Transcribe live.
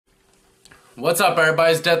What's up,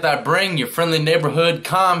 everybody? It's Death I Bring, your friendly neighborhood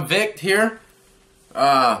convict here.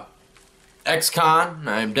 Ex-con.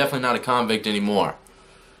 I'm definitely not a convict anymore.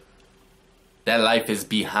 That life is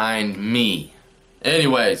behind me.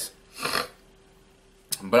 Anyways,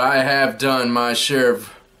 but I have done my share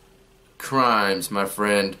of crimes, my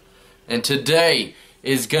friend. And today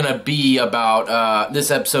is gonna be about,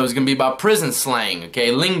 this episode is gonna be about prison slang,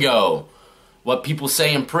 okay? Lingo. What people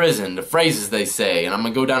say in prison, the phrases they say. And I'm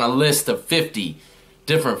gonna go down a list of 50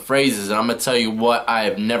 different phrases, and I'm gonna tell you what I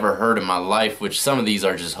have never heard in my life, which some of these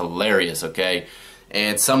are just hilarious, okay?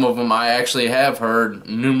 And some of them I actually have heard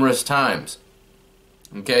numerous times.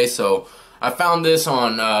 Okay, so I found this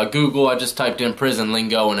on Google. I just typed in prison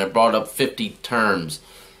lingo and it brought up 50 terms.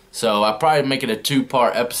 So I'll probably make it a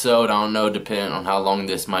two-part episode. I don't know, depending on how long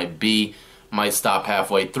this might be. Might stop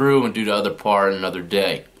halfway through and do the other part another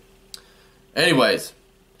day. Anyways,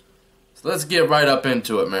 so let's get right up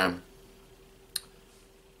into it, man.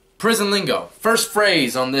 Prison lingo. First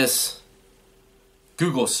phrase on this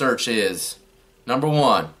Google search is, number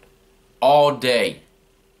 1, all day.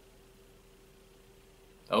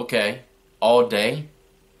 Okay, all day?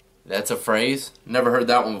 That's a phrase? Never heard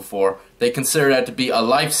that one before. They consider that to be a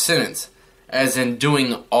life sentence, as in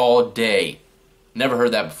doing all day. Never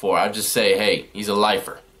heard that before. I just say, hey, he's a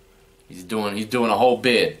lifer. He's doing a whole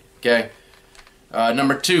bid, okay?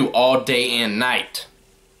 Number 2, all day and night.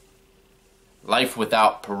 Life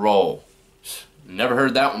without parole. Never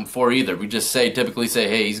heard that one before either. We just typically say,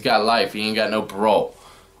 hey, he's got life, he ain't got no parole.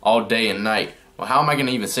 All day and night. Well, how am I going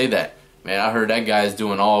to even say that? Man, I heard that guy's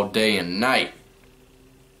doing all day and night.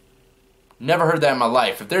 Never heard that in my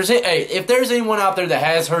life. If there's anyone out there that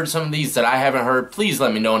has heard some of these that I haven't heard, please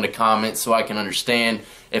let me know in the comments so I can understand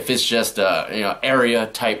if it's just a area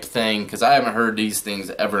type thing, because I haven't heard these things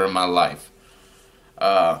ever in my life.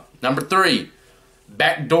 Number 3,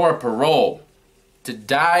 backdoor parole. To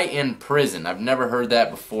die in prison. I've never heard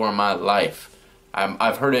that before in my life.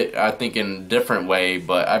 I've heard it, I think, in a different way,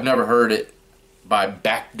 but I've never heard it by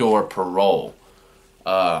backdoor parole.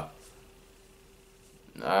 I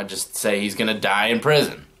just say he's gonna die in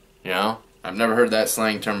prison. You know? I've never heard that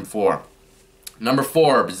slang term before. Number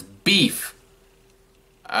 4 is beef.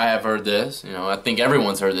 I have heard this. You know, I think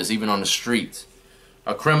everyone's heard this, even on the streets.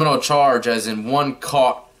 A criminal charge, as in one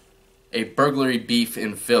caught a burglary beef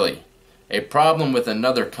in Philly. A problem with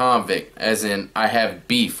another convict, as in I have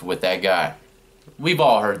beef with that guy. We've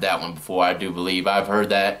all heard that one before, I do believe. I've heard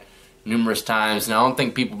that numerous times, and I don't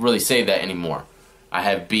think people really say that anymore. I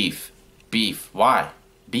have beef. Beef. Why?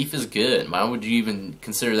 Beef is good. Why would you even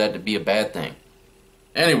consider that to be a bad thing?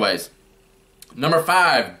 Anyways, number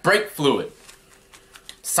 5, brake fluid.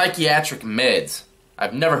 Psychiatric meds.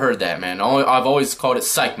 I've never heard that, man. I've always called it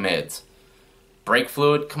psych meds. Brake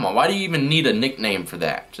fluid? Come on, why do you even need a nickname for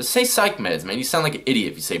that? Just say psych meds, man. You sound like an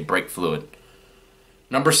idiot if you say brake fluid.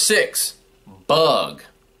 Number 6, bug.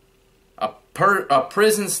 A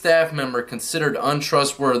prison staff member considered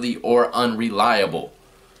untrustworthy or unreliable.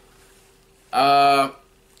 I've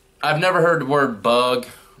never heard the word bug,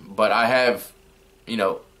 but I have,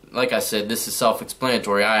 like I said, this is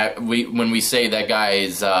self-explanatory. When we say that guy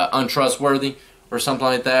is untrustworthy or something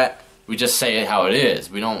like that, we just say it how it is.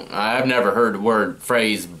 I've never heard the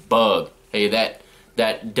phrase bug. Hey,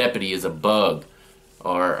 that deputy is a bug.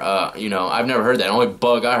 Or, I've never heard that. The only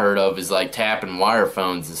bug I heard of is like tapping wire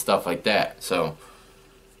phones and stuff like that. So,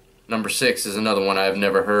 number 6 is another one I've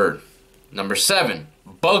never heard. Number 7,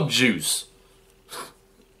 bug juice.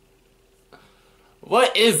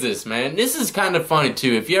 What is this, man? This is kind of funny,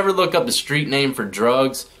 too. If you ever look up the street name for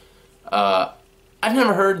drugs, I've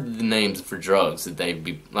never heard the names for drugs that they'd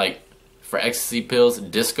be, like, for ecstasy pills,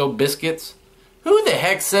 disco biscuits. Who the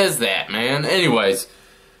heck says that, man? Anyways,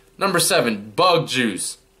 number 7, bug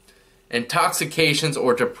juice. Intoxications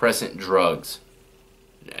or depressant drugs.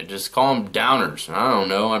 Just call them downers. I don't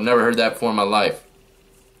know. I've never heard that before in my life.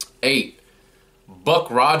 8, Buck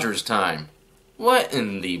Rogers time. What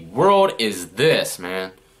in the world is this,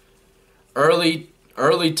 man? Early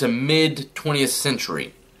to mid 20th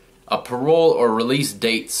century. A parole or release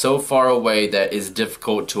date so far away that is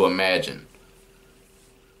difficult to imagine.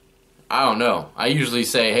 I don't know. I usually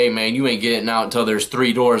say, hey man, you ain't getting out until there's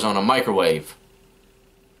 3 doors on a microwave.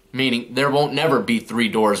 Meaning, there won't never be 3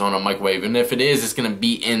 doors on a microwave. And if it is, it's going to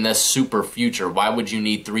be in the super future. Why would you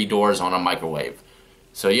need 3 doors on a microwave?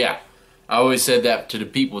 So yeah, I always said that to the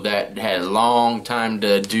people that had a long time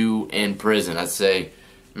to do in prison. I'd say,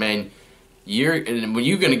 man, when you're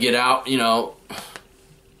going to get out,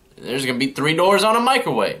 there's going to be 3 doors on a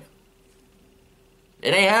microwave.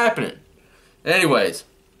 It ain't happening. Anyways,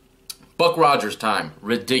 Buck Rogers time.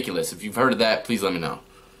 Ridiculous. If you've heard of that, please let me know.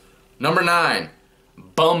 Number 9,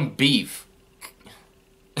 bum beef.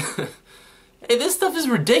 Hey, this stuff is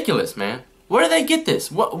ridiculous, man. Where do they get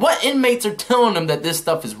this? What inmates are telling them that this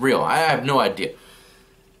stuff is real? I have no idea.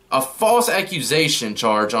 A false accusation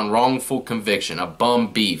charge on wrongful conviction. A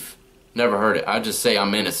bum beef. Never heard it. I just say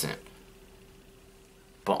I'm innocent.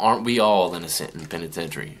 But aren't we all innocent in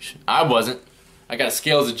penitentiary? I wasn't. I got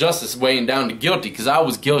scales of justice weighing down to guilty because I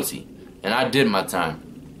was guilty. And I did my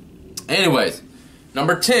time. Anyways,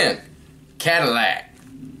 number 10, Cadillac.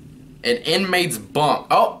 An inmate's bunk.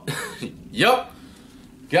 Oh, yup.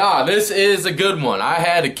 God, this is a good one. I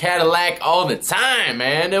had a Cadillac all the time,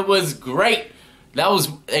 man. It was great.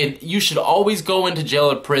 You should always go into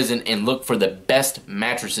jail or prison and look for the best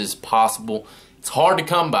mattresses possible. It's hard to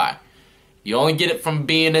come by. You only get it from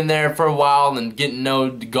being in there for a while and getting to know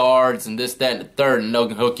the guards and this, that, and the third, and they'll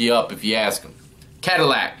hook you up if you ask them.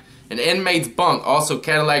 Cadillac. An inmate's bunk. Also,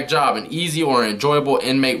 Cadillac job. An easy or enjoyable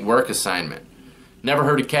inmate work assignment. Never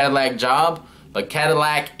heard of Cadillac job, but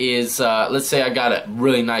Cadillac is, let's say I got a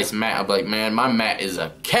really nice mat. I'm like, man, my mat is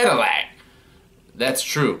a Cadillac. That's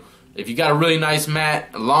true. If you got a really nice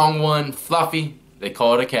mat, a long one, fluffy, they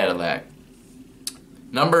call it a Cadillac.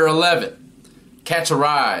 Number 11, catch a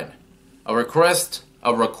ride. A request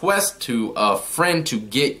to a friend to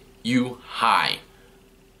get you high.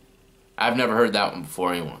 I've never heard that one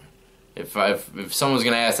before anyone. If someone's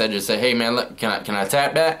gonna ask that, just say, hey man, can I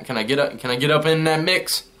tap that? Can I get up in that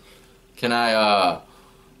mix? Can I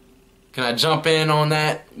jump in on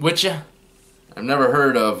that with you? I've never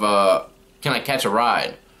heard of can I catch a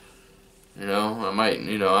ride? You know,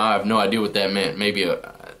 I have no idea what that meant. Maybe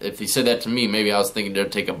if he said that to me, maybe I was thinking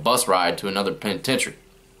they'd take a bus ride to another penitentiary.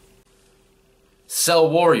 Cell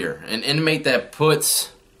warrior, an inmate that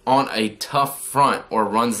puts on a tough front or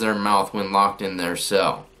runs their mouth when locked in their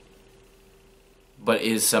cell, but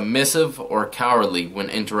is submissive or cowardly when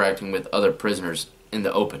interacting with other prisoners in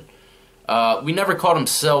the open. We never called them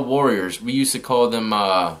cell warriors. We used to call them,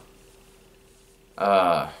 I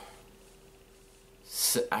can't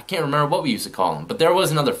remember what we used to call them, but there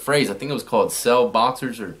was another phrase. I think it was called cell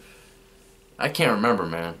boxers, or I can't remember,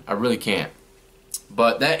 man. I really can't.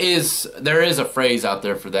 But there is a phrase out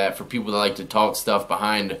there for that, for people that like to talk stuff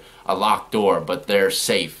behind a locked door, but they're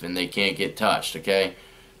safe and they can't get touched, okay?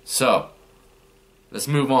 So, let's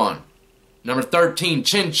move on. Number 13,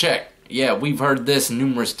 chin check. Yeah, we've heard this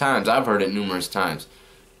numerous times. I've heard it numerous times.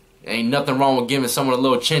 Ain't nothing wrong with giving someone a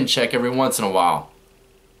little chin check every once in a while.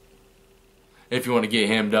 If you want to get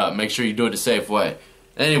hemmed up, make sure you do it the safe way.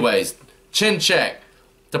 Anyways, chin check.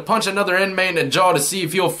 To punch another inmate in the jaw to see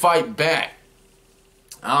if he'll fight back.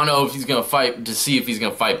 I don't know if he's going to fight to see if he's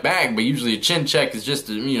going to fight back, but usually a chin check is just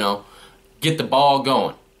to, you know, get the ball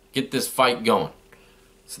going. Get this fight going.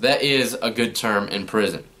 So that is a good term in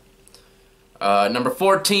prison. Number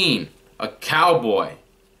 14, a cowboy.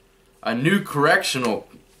 A new correctional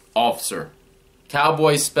officer.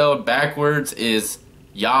 Cowboy spelled backwards is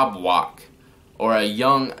Yabwak, or a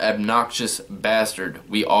young obnoxious bastard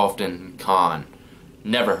we often con.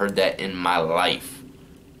 Never heard that in my life.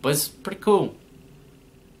 But it's pretty cool.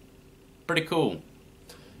 Pretty cool.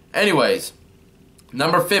 Anyways,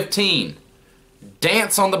 number 15,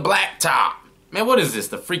 dance on the blacktop. Man, what is this,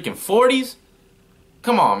 the freaking 40s?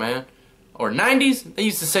 Come on, man. Or 90s? They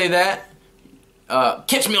used to say that.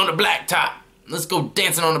 Catch me on the blacktop. Let's go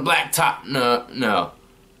dancing on the blacktop. No.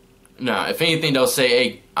 If anything, they'll say,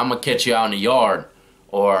 hey, I'm going to catch you out in the yard.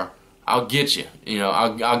 Or, I'll get you. You know,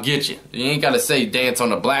 I'll get you. You ain't got to say dance on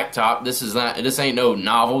the blacktop. This ain't no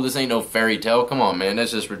novel. This ain't no fairy tale. Come on, man.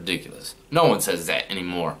 That's just ridiculous. No one says that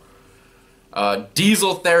anymore.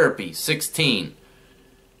 Diesel therapy, 16.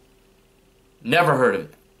 Never heard of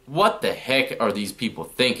it. What the heck are these people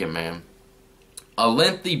thinking, man? A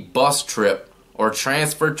lengthy bus trip or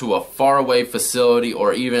transfer to a faraway facility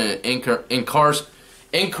or even an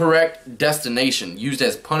incorrect destination used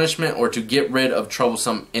as punishment or to get rid of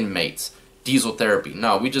troublesome inmates. Diesel therapy.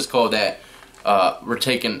 No, we just call that we're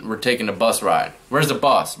taking a bus ride. Where's the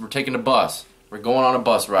bus? We're taking a bus. We're going on a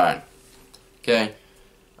bus ride. Okay.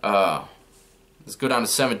 Let's go down to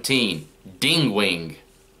 17. Ding wing.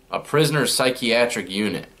 A prisoner's psychiatric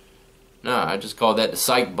unit. No, I just call that the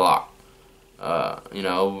psych block. You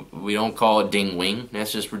know, we don't call it ding wing.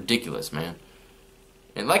 That's just ridiculous, man.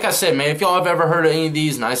 And like I said, man, if y'all have ever heard of any of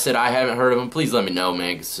these, and I said I haven't heard of them, please let me know,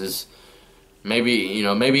 man. Cause maybe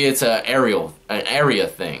it's an area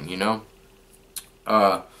thing, you know.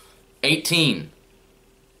 18.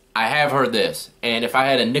 I have heard this, and if I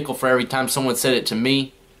had a nickel for every time someone said it to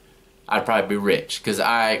me, I'd probably be rich. Cause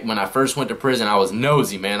when I first went to prison, I was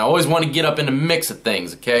nosy, man. I always want to get up in the mix of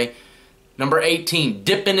things, okay? Number 18,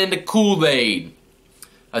 dipping into Kool-Aid.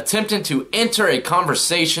 Attempting to enter a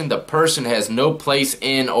conversation the person has no place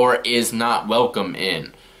in or is not welcome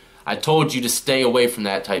in. I told you to stay away from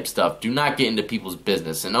that type stuff. Do not get into people's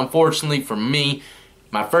business. And unfortunately for me,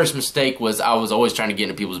 my first mistake was I was always trying to get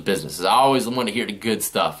into people's businesses. I always wanted to hear the good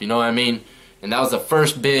stuff, you know what I mean? And that was the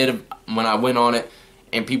first bid when I went on it,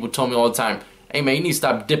 and people told me all the time, hey man, you need to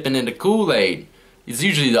stop dipping into Kool-Aid. It's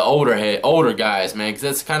usually the older guys, man, because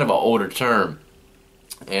that's kind of an older term.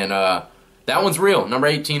 And that one's real. Number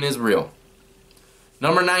 18 is real.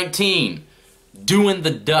 Number 19, doing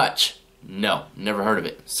the Dutch. No, never heard of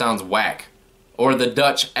it. Sounds whack. Or the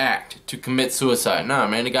Dutch act, to commit suicide. Nah,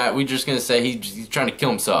 man, the guy, we just gonna say he's trying to kill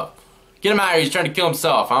himself. Get him out of here, he's trying to kill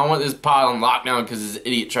himself. I don't want this pod on lockdown because this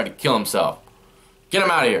idiot tried to kill himself. Get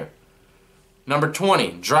him out of here. Number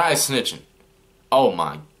 20, dry snitching. Oh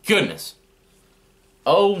my goodness.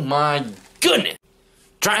 Oh my goodness.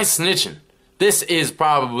 Dry snitching. This is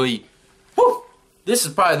probably, this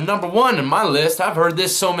is probably number 1 in my list. I've heard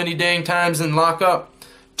this so many dang times in lockup.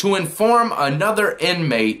 To inform another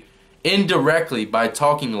inmate indirectly by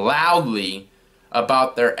talking loudly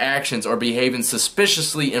about their actions or behaving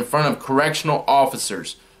suspiciously in front of correctional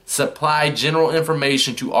officers. Supply general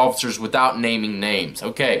information to officers without naming names.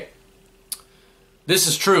 Okay. This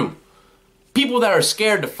is true. People that are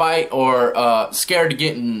scared to fight or scared to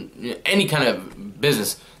get in any kind of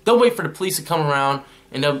business, they'll wait for the police to come around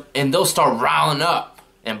and they'll start riling up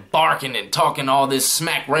and barking and talking all this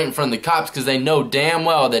smack right in front of the cops because they know damn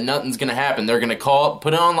well that nothing's going to happen. They're going to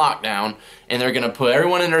put it on lockdown, and they're going to put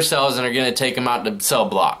everyone in their cells, and they're going to take them out to cell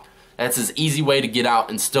block. That's his easy way to get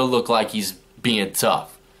out and still look like he's being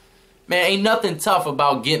tough. Man, ain't nothing tough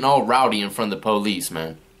about getting all rowdy in front of the police,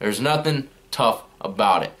 man. There's nothing tough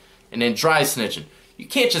about it. And then dry snitching. You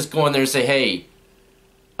can't just go in there and say, hey,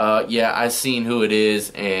 yeah, I seen who it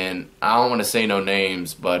is, and I don't want to say no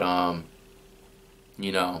names, but,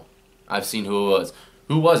 you know, I've seen who it was.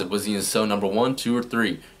 Who was it? Was he in cell number 1, 2, or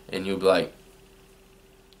 3? And you'll be like,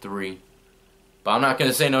 3. But I'm not going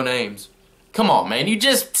to say no names. Come on, man. You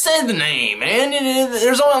just said the name, man.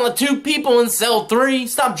 There's only 2 people in cell 3.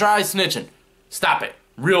 Stop dry snitching. Stop it.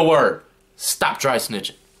 Real word. Stop dry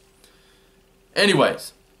snitching.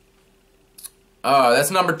 Anyways. That's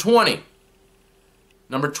number 20.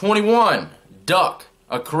 Number 21. Duck.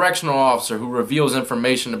 A correctional officer who reveals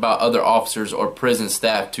information about other officers or prison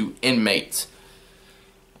staff to inmates.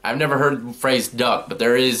 I've never heard the phrase duck, but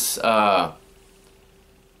there is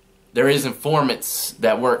informants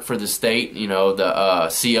that work for the state, you know, the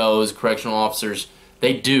COs, correctional officers.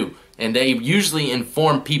 They do, and they usually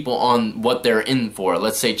inform people on what they're in for.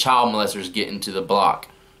 Let's say child molesters get into the block.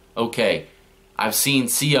 Okay, I've seen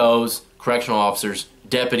COs, correctional officers,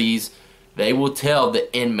 deputies. They will tell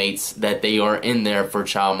the inmates that they are in there for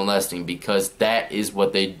child molesting because that is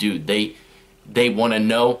what they do. They want to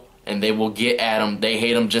know, and they will get at them. They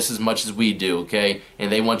hate them just as much as we do, okay? And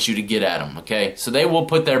they want you to get at them, okay? So they will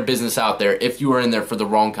put their business out there if you are in there for the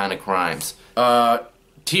wrong kind of crimes.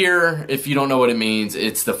 Tier, if you don't know what it means,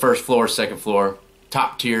 it's the first floor, second floor,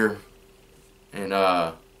 top tier, and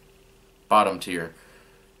bottom tier.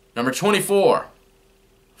 Number 24,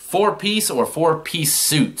 4-piece or 4-piece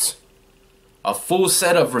suits. A full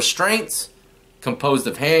set of restraints composed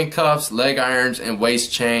of handcuffs, leg irons, and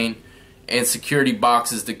waist chain, and security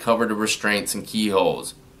boxes to cover the restraints and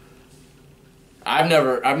keyholes. I've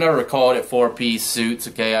never called it 4-piece suits,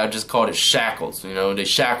 okay? I just called it shackles. You know, they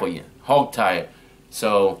shackle you, hog tie it.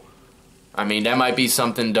 So, I mean, that might be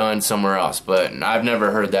something done somewhere else, but I've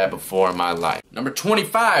never heard that before in my life. Number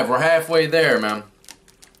 25, we're halfway there, man.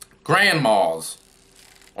 Grandma's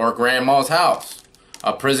or grandma's house.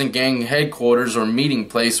 A prison gang headquarters or meeting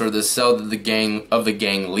place or the cell of the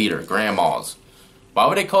gang leader. Grandmas. Why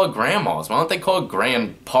would they call it grandmas? Why don't they call it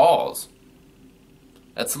grandpas?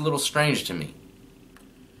 That's a little strange to me.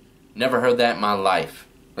 Never heard that in my life.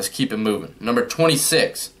 Let's keep it moving. Number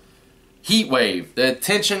 26. Heat wave. The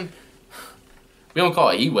attention. We don't call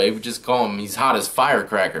it heat wave. We just call him he's hot as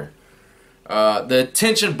firecracker. The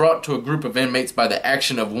attention brought to a group of inmates by the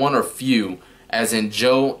action of one or few, as in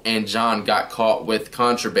Joe and John got caught with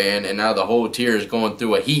contraband, and now the whole tier is going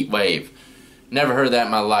through a heat wave. Never heard that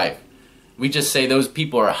in my life. We just say those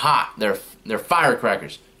people are hot. They're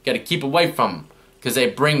firecrackers. Got to keep away from them because they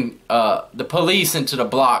bring the police into the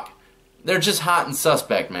block. They're just hot and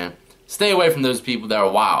suspect, man. Stay away from those people that are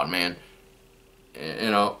wild, man.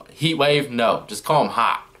 You know, heat wave, no. Just call them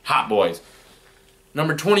hot. Hot boys.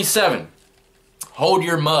 Number 27. Hold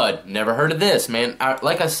your mud. Never heard of this, man.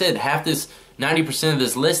 Like I said, 90% of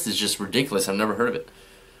this list is just ridiculous. I've never heard of it.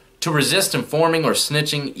 To resist informing or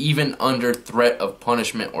snitching even under threat of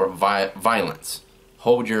punishment or violence.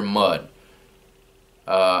 Hold your mud.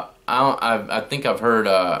 I think I've heard,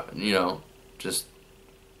 just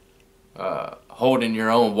holding your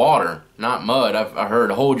own water, not mud. I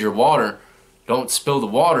heard hold your water. Don't spill the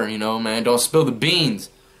water, man. Don't spill the beans.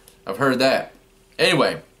 I've heard that.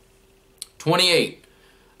 Anyway, 28.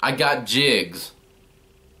 I got jigs.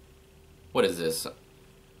 What is this?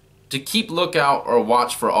 To keep lookout or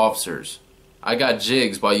watch for officers. I got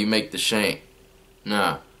jigs while you make the shank.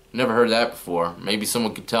 Nah, never heard that before. Maybe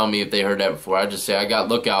someone could tell me if they heard that before. I just say I got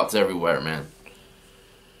lookouts everywhere, man.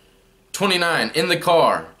 29. In the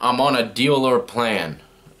car. I'm on a deal or plan.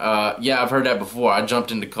 Yeah, I've heard that before. I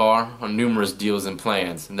jumped in the car on numerous deals and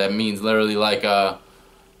plans. And that means literally like,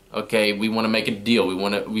 okay, we want to make a deal. We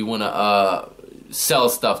want to sell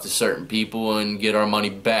stuff to certain people and get our money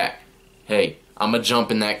back. Hey, I'm going to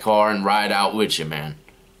jump in that car and ride out with you, man.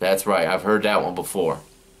 That's right. I've heard that one before.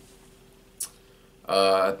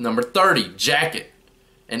 Number 30, jacket.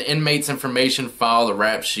 An inmate's information file, a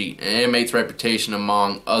rap sheet. An inmate's reputation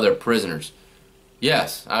among other prisoners.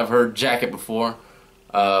 Yes, I've heard jacket before.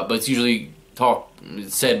 But it's usually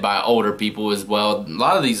said by older people as well. A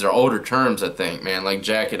lot of these are older terms, I think, man. Like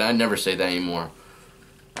jacket, I never say that anymore.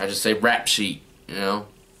 I just say rap sheet,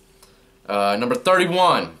 Number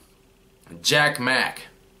 31, Jack Mac.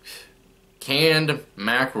 Canned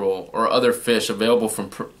mackerel or other fish available from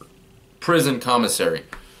prison commissary.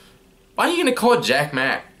 Why are you going to call it Jack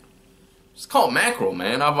Mac? Just call it mackerel,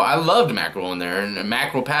 man. I loved mackerel in there. And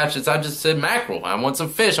mackerel patches, I just said mackerel. I want some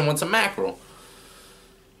fish. I want some mackerel.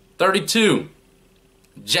 32.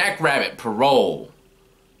 Jackrabbit parole.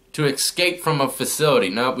 To escape from a facility.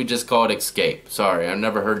 No, we just call it escape. Sorry, I've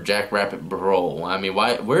never heard Jackrabbit parole. I mean,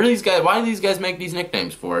 why do these guys make these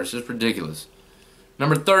nicknames for? It's just ridiculous.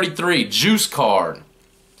 Number 33. Juice card.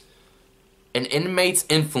 An inmate's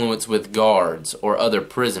influence with guards or other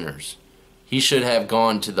prisoners. He should have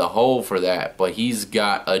gone to the hole for that, but he's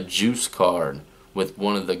got a juice card with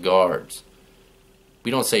one of the guards.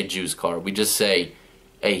 We don't say juice card. We just say,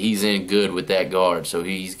 hey, he's in good with that guard, so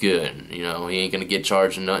he's good. He ain't going to get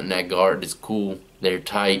charged or nothing. That guard is cool. They're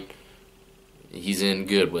tight. He's in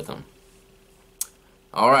good with them.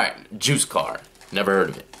 Alright, juice card. Never heard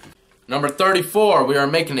of it. Number 34, we are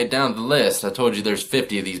making it down the list. I told you there's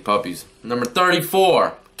 50 of these puppies. Number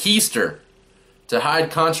 34, keister. To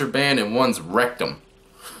hide contraband in one's rectum.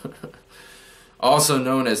 Also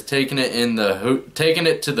known as taking it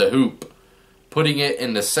to the hoop. Putting it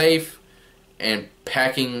in the safe and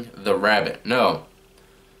packing the rabbit. No.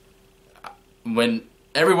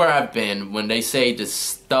 Everywhere I've been, when they say to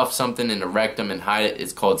stuff something in the rectum and hide it,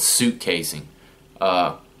 it's called suitcasing.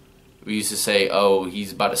 We used to say, oh,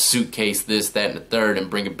 he's about to suitcase this, that, and the third and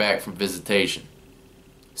bring it back from visitation.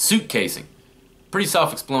 Suitcasing. Pretty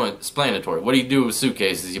self-explanatory. What do you do with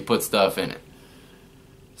suitcases? You put stuff in it.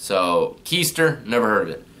 So, keister, never heard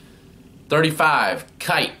of it. 35,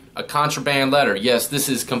 kite, a contraband letter. Yes, this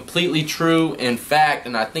is completely true. In fact,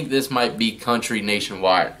 and I think this might be country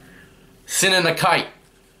nationwide. Sending a kite.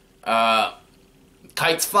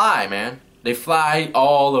 Kites fly, man. They fly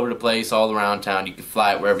all over the place, all around town. You can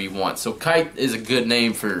fly it wherever you want. So kite is a good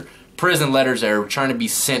name for prison letters that are trying to be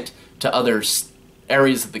sent to other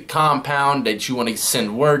areas of the compound that you want to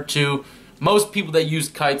send word to. Most people that use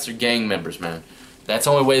kites are gang members, man. That's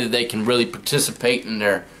the only way that they can really participate in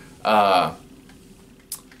their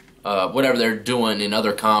whatever they're doing in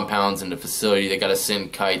other compounds in the facility. They got to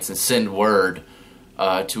send kites and send word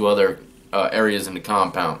to other areas in the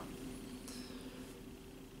compound.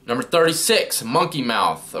 Number 36, monkey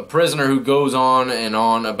mouth, a prisoner who goes on and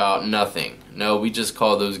on about nothing. No, we just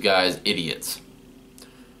call those guys idiots.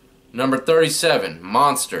 Number 37,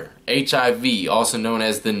 monster, HIV, also known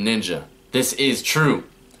as the ninja. This is true.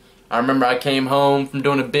 I remember I came home from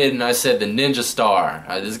doing a bid and I said the ninja star.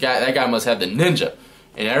 That guy must have the ninja.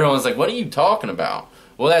 And everyone's like, what are you talking about?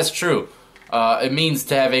 Well, that's true. It means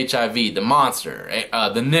to have HIV, the monster,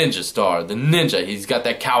 the ninja star, the ninja. He's got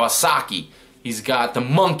that Kawasaki. He's got the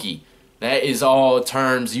monkey. That is all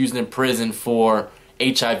terms used in prison for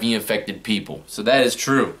HIV-infected people. So that is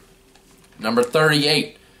true. Number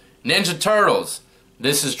 38, Ninja Turtles.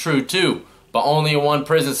 This is true too, but only in one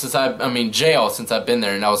prison jail since I've been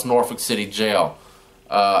there, and that was Norfolk City Jail.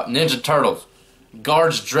 Ninja Turtles.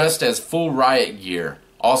 Guards dressed as full riot gear,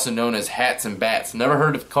 also known as hats and bats. Never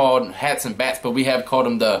heard of called hats and bats, but we have called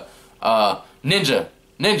them the Ninja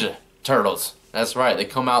Turtles. That's right, they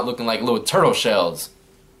come out looking like little turtle shells.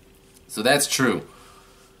 So that's true.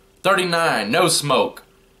 39, no smoke.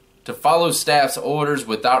 To follow staff's orders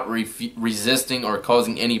without resisting or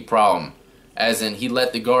causing any problem. As in, he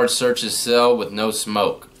let the guard search his cell with no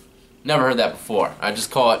smoke. Never heard that before. I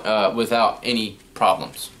just call it without any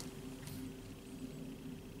problems.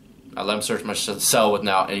 I let him search my cell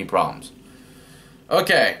without any problems.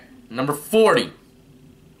 Okay, number 40.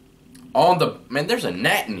 Man, there's a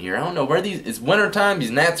gnat in here. I don't know where these... It's wintertime.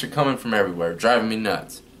 These gnats are coming from everywhere. Driving me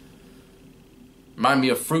nuts. Remind me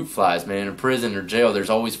of fruit flies, man. In prison or jail, there's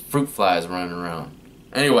always fruit flies running around.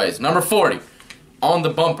 Anyways, number 40. On the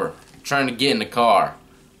bumper. Trying to get in the car.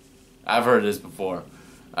 I've heard this before.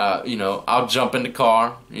 I'll jump in the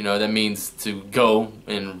car. That means to go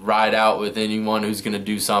and ride out with anyone who's going to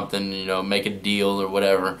do something, make a deal or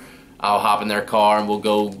whatever. I'll hop in their car and we'll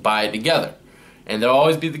go buy it together. And there'll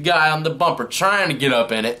always be the guy on the bumper trying to get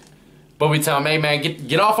up in it. But we tell him, hey man,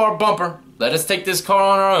 get off our bumper. Let us take this car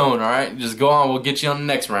on our own, alright? Just go on, we'll get you on the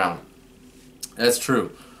next round. That's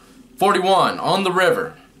true. 41, on the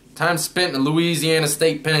river. Time spent in the Louisiana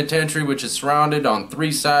State Penitentiary, which is surrounded on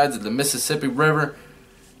 3 sides of the Mississippi River,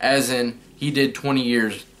 as in, he did 20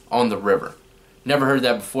 years on the river. Never heard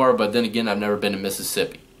that before, but then again, I've never been to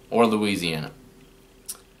Mississippi or Louisiana.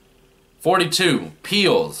 42,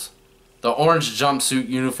 Peels. The orange jumpsuit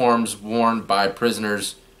uniforms worn by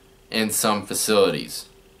prisoners in some facilities.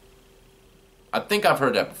 I think I've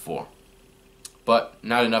heard that before, but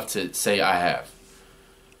not enough to say I have.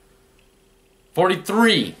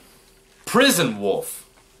 43, Prison Wolf.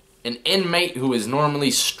 An inmate who is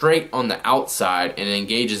normally straight on the outside and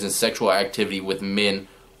engages in sexual activity with men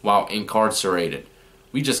while incarcerated.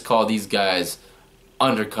 We just call these guys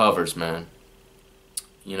undercovers, man.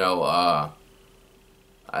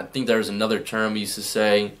 I think there's another term we used to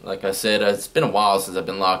say. Like I said, it's been a while since I've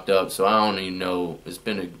been locked up, so I don't even know. It's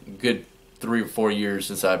been a good 3 or 4 years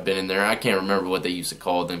since I've been in there. I can't remember what they used to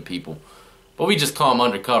call them people. But we just call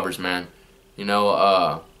them undercovers, man.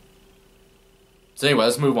 So anyway,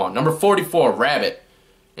 let's move on. Number 44, Rabbit.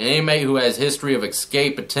 An inmate who has history of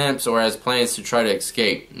escape attempts or has plans to try to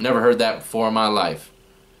escape. Never heard that before in my life.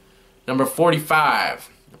 Number 45,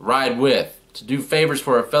 Ride With. To do favors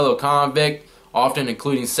for a fellow convict, often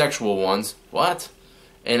including sexual ones. What?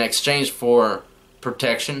 In exchange for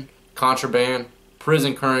protection, contraband,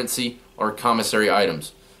 prison currency, or commissary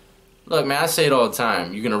items. Look, man, I say it all the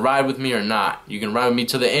time. You gonna ride with me or not? You gonna ride with me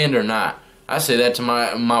to the end or not? I say that to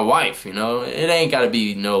my wife, It ain't gotta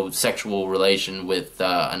be no sexual relation with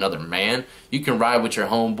another man. You can ride with your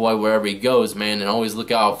homeboy wherever he goes, man, and always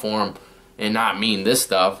look out for him and not mean this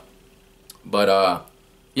stuff. But,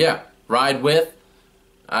 yeah, ride with.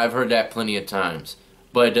 I've heard that plenty of times,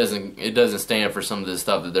 but it doesn't stand for some of the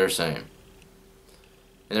stuff that they're saying.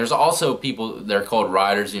 And there's also people, they're called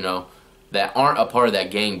riders, that aren't a part of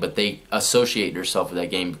that gang, but they associate themselves with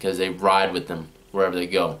that gang because they ride with them wherever they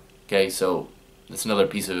go. Okay, so that's another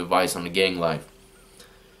piece of advice on the gang life.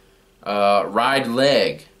 Ride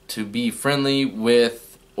leg, to be friendly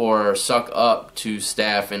with or suck up to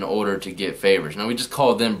staff in order to get favors. Now we just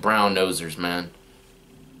call them brown nosers, man.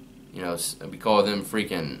 We call them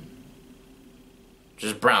freaking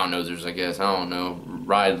just brown nosers, I guess. I don't know.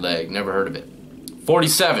 Ride leg, never heard of it.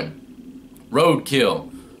 47, roadkill.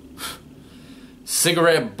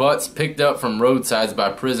 Cigarette butts picked up from roadsides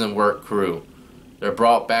by prison work crew. They're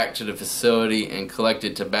brought back to the facility and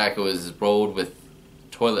collected tobacco is rolled with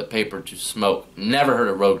toilet paper to smoke. Never heard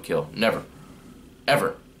of roadkill. Never.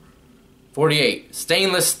 Ever. 48,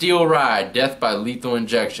 stainless steel ride, death by lethal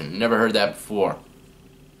injection. Never heard that before.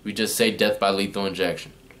 We just say death by lethal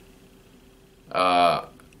injection.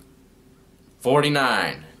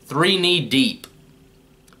 49, 3 knee deep.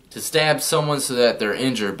 To stab someone so that they're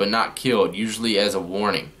injured but not killed, usually as a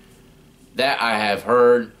warning. That I have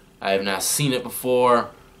heard. I have not seen it before.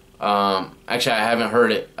 Actually, I haven't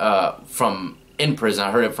heard it from in prison.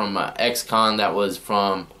 I heard it from an ex-con that was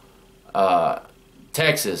from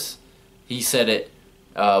Texas. He said it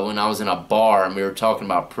when I was in a bar and we were talking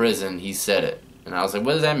about prison. He said it. And I was like,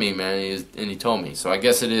 what does that mean, man? And he told me. So I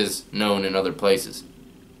guess it is known in other places.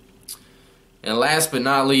 And last but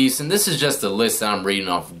not least, and this is just a list that I'm reading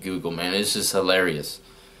off of Google, man. It's just hilarious.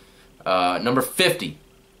 Number 50,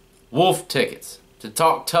 wolf tickets. To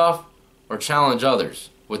talk tough or challenge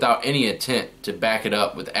others without any intent to back it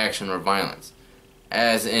up with action or violence.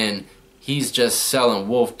 As in, he's just selling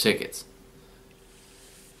wolf tickets.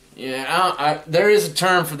 Yeah, there is a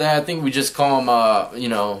term for that. I think we just call them,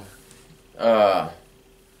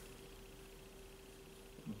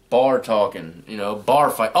 bar talking,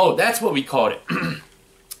 bar fight. Oh, that's what we called it.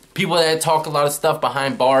 People that talk a lot of stuff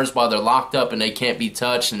behind bars while they're locked up and they can't be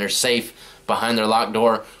touched and they're safe behind their locked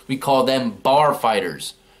door. We call them bar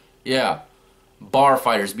fighters. Yeah, bar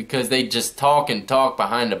fighters, because they just talk and talk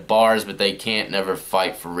behind the bars, but they can't never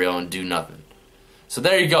fight for real and do nothing. So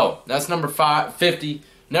there you go. That's number 50.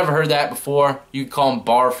 Never heard that before. You could call them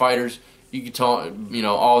bar fighters. You could talk,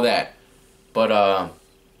 all that. But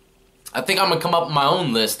I think I'm going to come up with my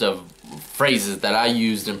own list of phrases that I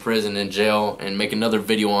used in prison and jail and make another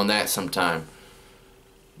video on that sometime.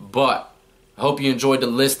 But I hope you enjoyed the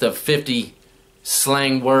list of 50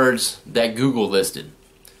 slang words that Google listed.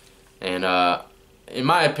 And in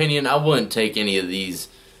my opinion, I wouldn't take any of these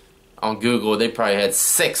on Google. They probably had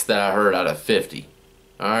 6 that I heard out of 50.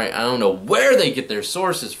 Alright, I don't know where they get their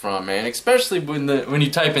sources from, man. Especially when you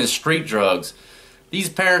type in street drugs. These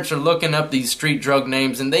parents are looking up these street drug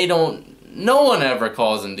names and they don't... No one ever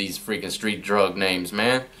calls them these freaking street drug names,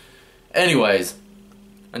 man. Anyways,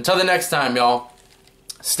 until the next time, y'all.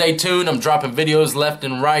 Stay tuned. I'm dropping videos left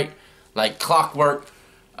and right like clockwork.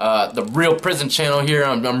 The Real Prison Channel here.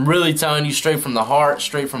 I'm really telling you straight from the heart,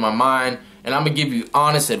 straight from my mind. And I'm going to give you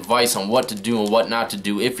honest advice on what to do and what not to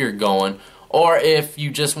do if you're going. Or if you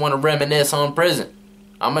just want to reminisce on prison.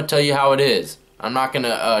 I'm going to tell you how it is. I'm not going to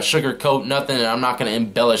sugarcoat nothing, and I'm not going to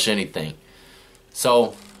embellish anything.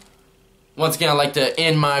 So, once again, I'd like to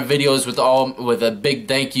end my videos with a big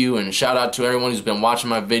thank you and shout out to everyone who's been watching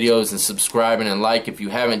my videos and subscribing and like. If you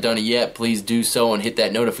haven't done it yet, please do so and hit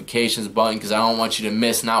that notifications button because I don't want you to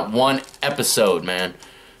miss not one episode, man.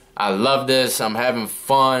 I love this. I'm having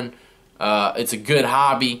fun. It's a good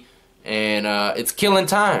hobby, and it's killing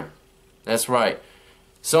time. That's right.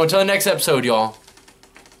 So until the next episode, y'all,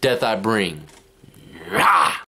 death I bring. Rah!